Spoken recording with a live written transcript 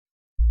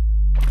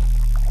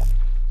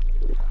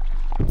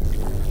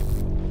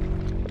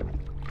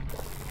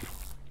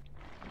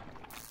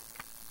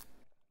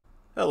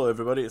Hello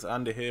everybody, it's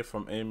Andy here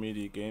from A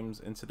Media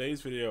Games. In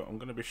today's video I'm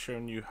going to be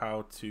showing you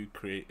how to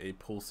create a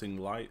pulsing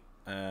light,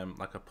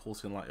 like a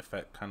pulsing light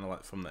effect, kind of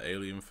like from the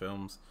Alien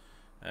films.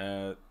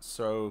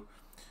 So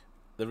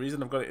the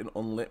reason I've got it in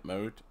unlit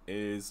mode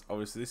is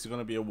obviously this is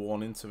going to be a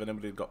warning to if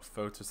anybody got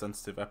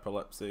photosensitive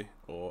epilepsy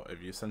or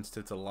if you're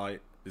sensitive to light.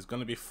 There's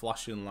going to be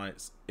flashing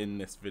lights in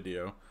this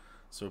video,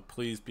 so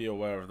please be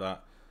aware of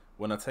that.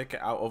 When I take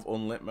it out of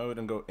unlit mode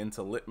and go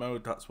into lit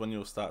mode, that's when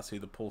you'll start to see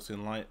the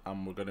pulsing light,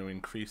 and we're going to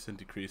increase and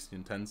decrease the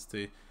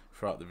intensity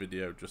throughout the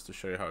video just to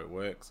show you how it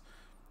works.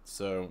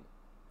 So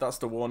that's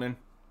the warning.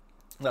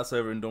 That's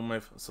over and done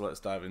with, so let's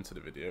dive into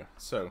the video.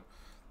 So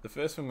the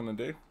first thing I'm going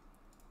to do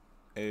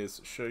is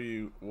show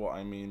you what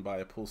I mean by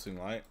a pulsing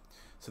light.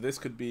 So this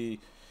could be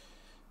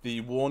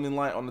the warning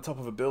light on the top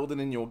of a building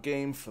in your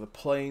game for the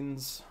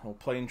planes or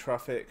plane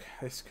traffic.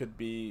 This could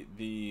be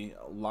the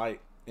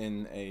light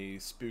in a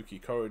spooky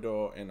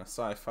corridor in a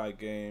sci-fi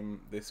game.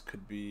 This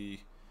could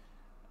be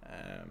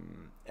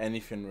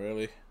anything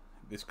really.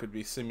 This could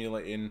be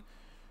simulating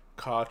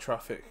car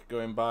traffic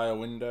going by a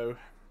window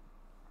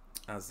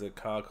as the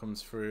car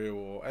comes through,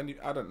 or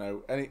I don't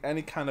know,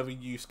 any kind of a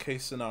use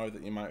case scenario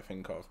that you might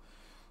think of.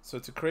 So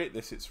to create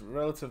this, it's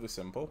relatively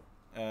simple.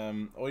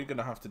 All you're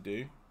gonna have to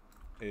do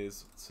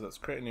is, so let's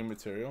create a new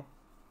material.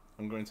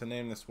 I'm going to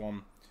name this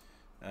one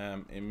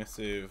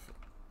emissive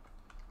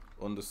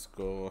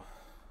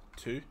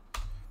 _2,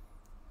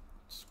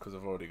 just because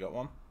I've already got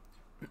one.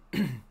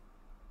 I'm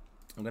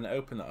going to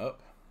open that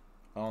up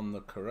on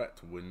the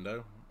correct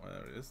window.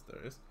 There it is,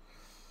 there it is.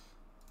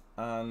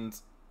 And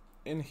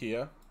in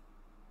here,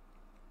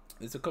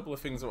 there's a couple of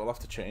things that we'll have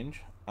to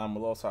change, and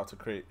we'll also have to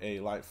create a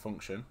light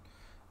function.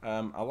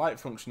 A light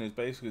function is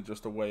basically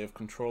just a way of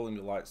controlling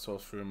the light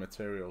source through a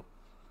material.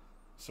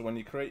 So when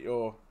you create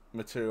your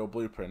material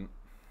blueprint,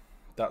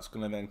 that's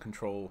going to then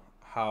control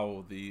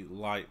how the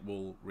light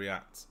will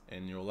react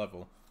in your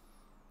level.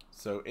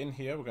 So in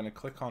here we're going to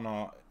click on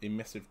our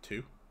emissive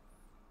 2,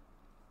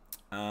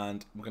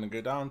 and we're going to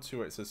go down to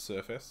where it says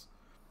surface.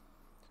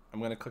 I'm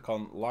going to click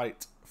on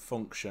light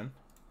function.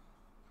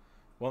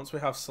 Once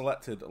we have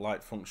selected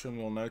light function,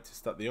 we'll notice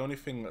that the only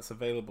thing that's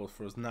available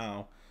for us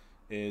now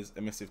is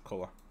emissive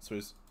color. So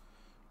it's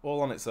all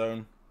on its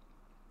own.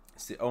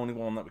 It's the only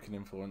one that we can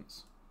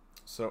influence.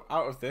 So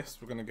out of this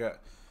we're going to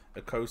get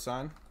a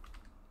cosine.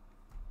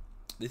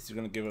 This is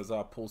going to give us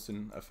our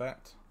pulsing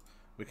effect.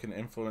 We can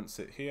influence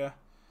it here.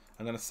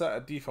 I'm going to set a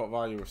default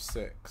value of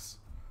 6.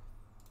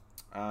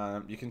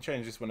 You can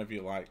change this whenever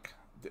you like.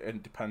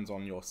 It depends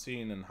on your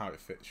scene and how it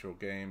fits your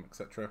game,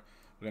 etc.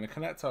 We're going to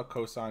connect our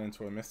cosine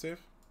into emissive.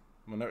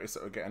 We'll notice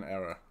that we'll get an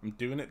error. I'm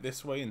doing it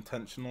this way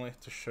intentionally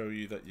to show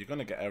you that you're going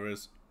to get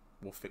errors.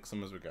 We'll fix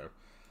them as we go.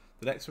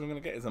 The next thing we're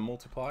going to get is a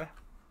multiply.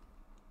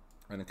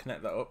 I'm going to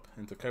connect that up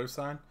into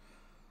cosine.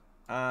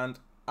 And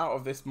out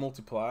of this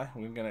multiply,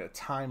 we're going to get a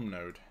time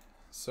node.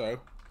 So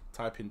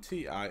type in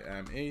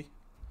TIME.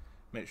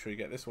 Make sure you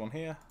get this one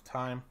here,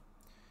 time.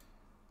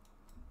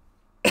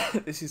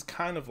 This is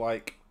kind of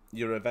like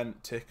your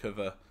event tick of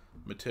a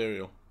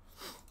material.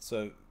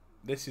 So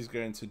this is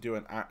going to do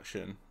an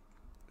action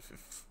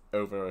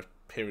over a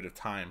period of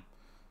time.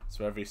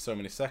 So every so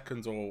many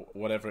seconds or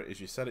whatever it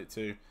is you set it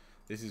to,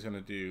 this is going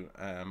to do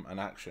an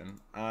action.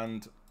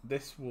 And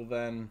this will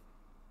then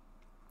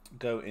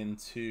go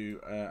into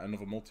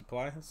another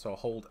multiply. So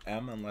hold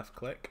M and left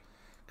click,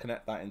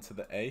 connect that into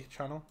the A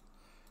channel.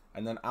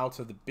 And then out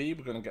of the B,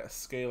 we're going to get a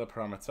scalar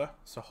parameter.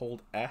 So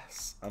hold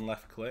S and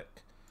left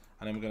click,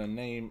 and then we're going to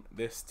name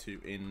this to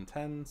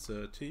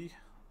intensity.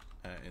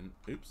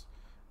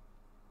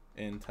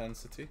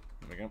 Intensity.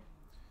 There we go.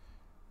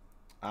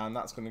 And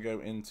that's going to go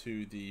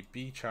into the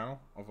B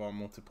channel of our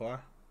multiply.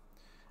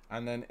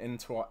 And then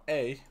into our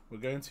A, we're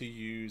going to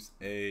use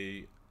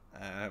a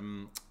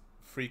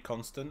free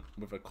constant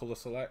with a color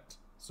select.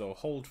 So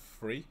hold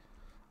free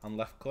and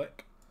left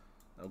click.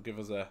 That'll give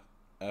us a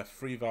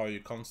free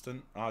value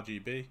constant,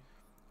 RGB,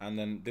 and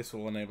then this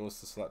will enable us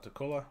to select a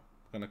color.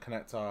 We're going to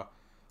connect our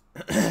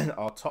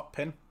our top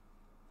pin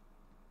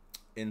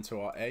into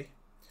our A,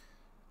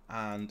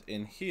 and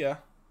in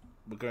here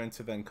we're going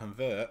to then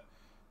convert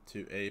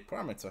to a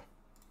parameter.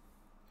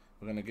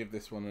 We're going to give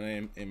this one a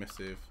name,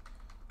 emissive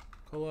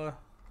color,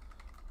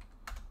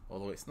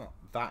 although it's not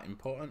that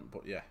important,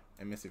 but yeah,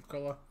 emissive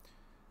color,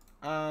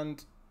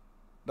 and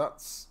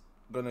that's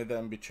going to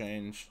then be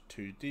changed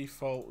to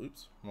default.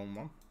 Oops, wrong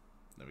one.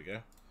 There we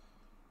go.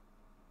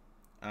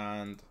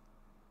 And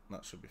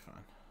that should be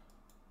fine.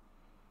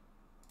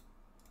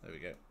 There we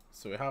go.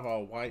 So we have our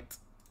white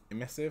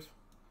emissive.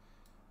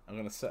 I'm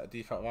going to set a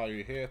default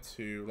value here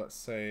to, let's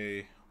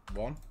say,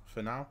 1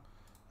 for now.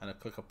 And I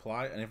click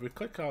apply. And if we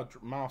click our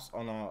mouse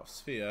on our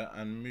sphere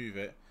and move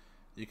it,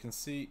 you can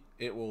see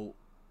it will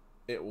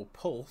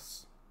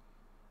pulse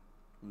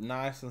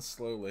nice and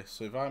slowly.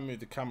 So if I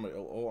move the camera, it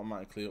will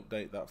automatically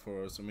update that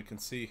for us. And we can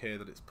see here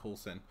that it's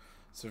pulsing.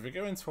 So if we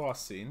go into our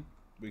scene,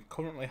 we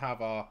currently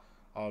have our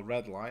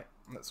red light.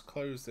 Let's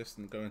close this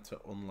and go into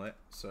unlit,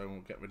 so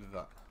we'll get rid of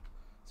that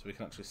so we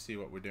can actually see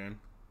what we're doing.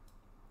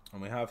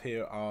 And we have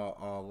here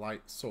our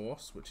light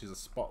source, which is a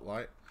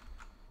spotlight.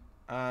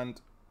 And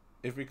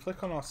if we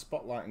click on our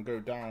spotlight and go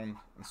down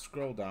and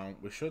scroll down,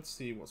 we should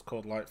see what's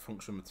called light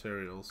function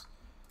materials.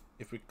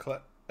 If we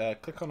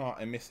click on our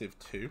emissive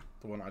 2,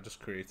 the one I just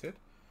created,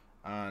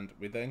 and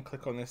we then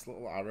click on this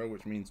little arrow,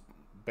 which means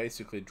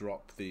basically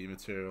drop the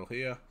material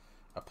here,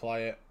 apply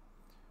it,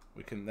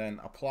 we can then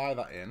apply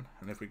that in,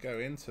 and if we go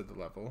into the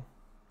level,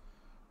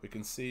 we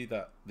can see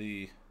that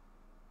the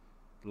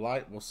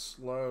light will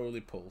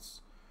slowly pulse.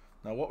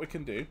 Now what we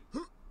can do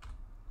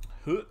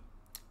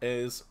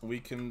is we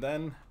can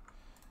then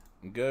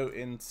go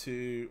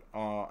into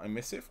our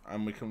emissive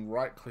and we can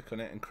right click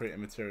on it and create a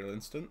material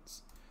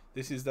instance.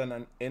 This is then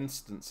an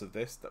instance of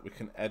this that we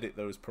can edit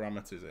those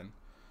parameters in.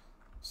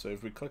 So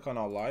if we click on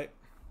our light,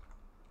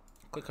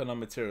 click on our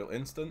material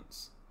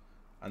instance,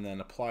 and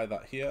then apply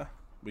that here,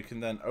 we can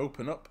then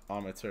open up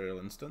our material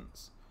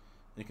instance.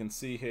 You can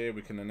see here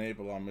we can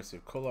enable our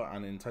emissive color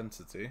and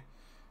intensity.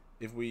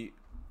 If we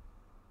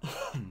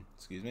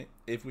excuse me,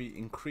 if we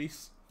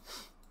increase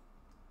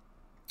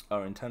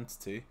our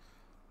intensity,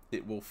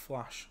 it will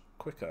flash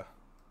quicker.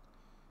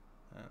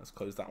 Let's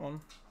close that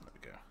one. There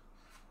we go.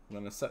 I'm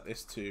going to set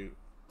this to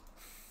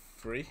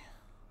 3.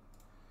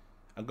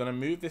 I'm going to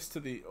move this to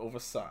the other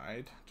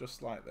side,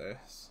 just like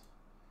this.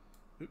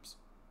 Oops.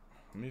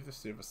 Move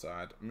this to the other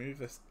side. Move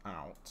this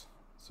out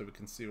so we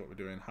can see what we're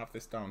doing. Have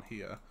this down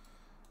here.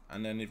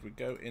 And then if we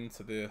go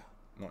into the,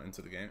 not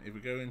into the game, if we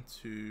go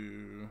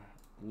into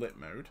lit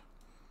mode,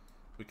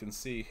 we can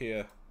see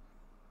here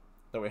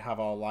that we have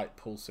our light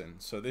pulsing.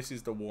 So this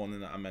is the warning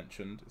that I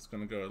mentioned. It's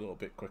going to go a little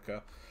bit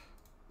quicker.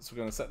 So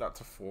we're going to set that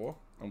to 4,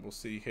 and we'll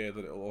see here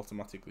that it will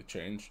automatically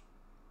change.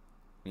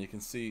 And you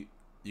can see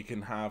you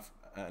can have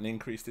an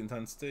increased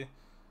intensity,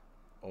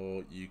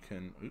 or you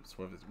can, oops,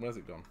 where's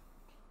it gone?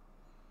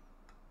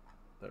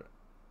 There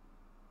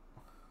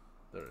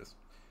it is.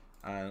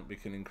 And we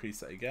can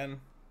increase it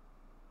again,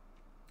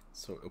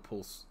 so it'll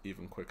pulse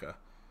even quicker.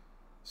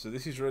 So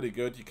this is really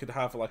good. You could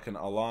have like an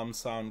alarm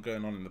sound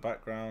going on in the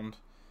background.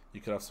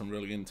 You could have some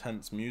really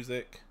intense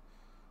music.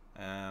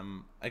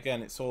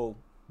 Again, it's all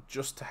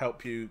just to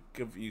help you,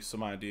 give you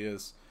some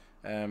ideas.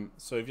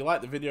 So if you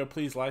like the video,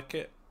 please like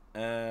it.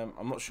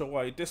 I'm not sure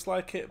why you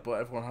dislike it, but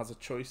everyone has a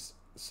choice.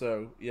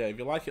 So yeah, if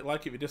you like it,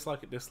 like it. If you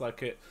dislike it,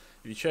 dislike it.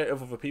 If you share it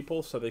with other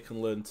people so they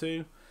can learn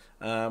too.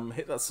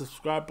 Hit that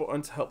subscribe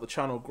button to help the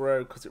channel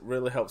grow, because it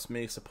really helps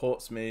me,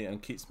 supports me,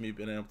 and keeps me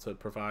being able to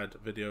provide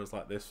videos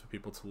like this for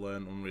people to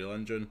learn Unreal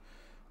Engine.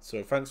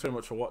 So thanks very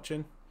much for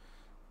watching.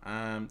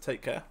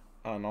 Take care,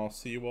 and I'll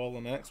see you all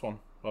in the next one.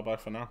 Bye bye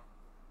for now.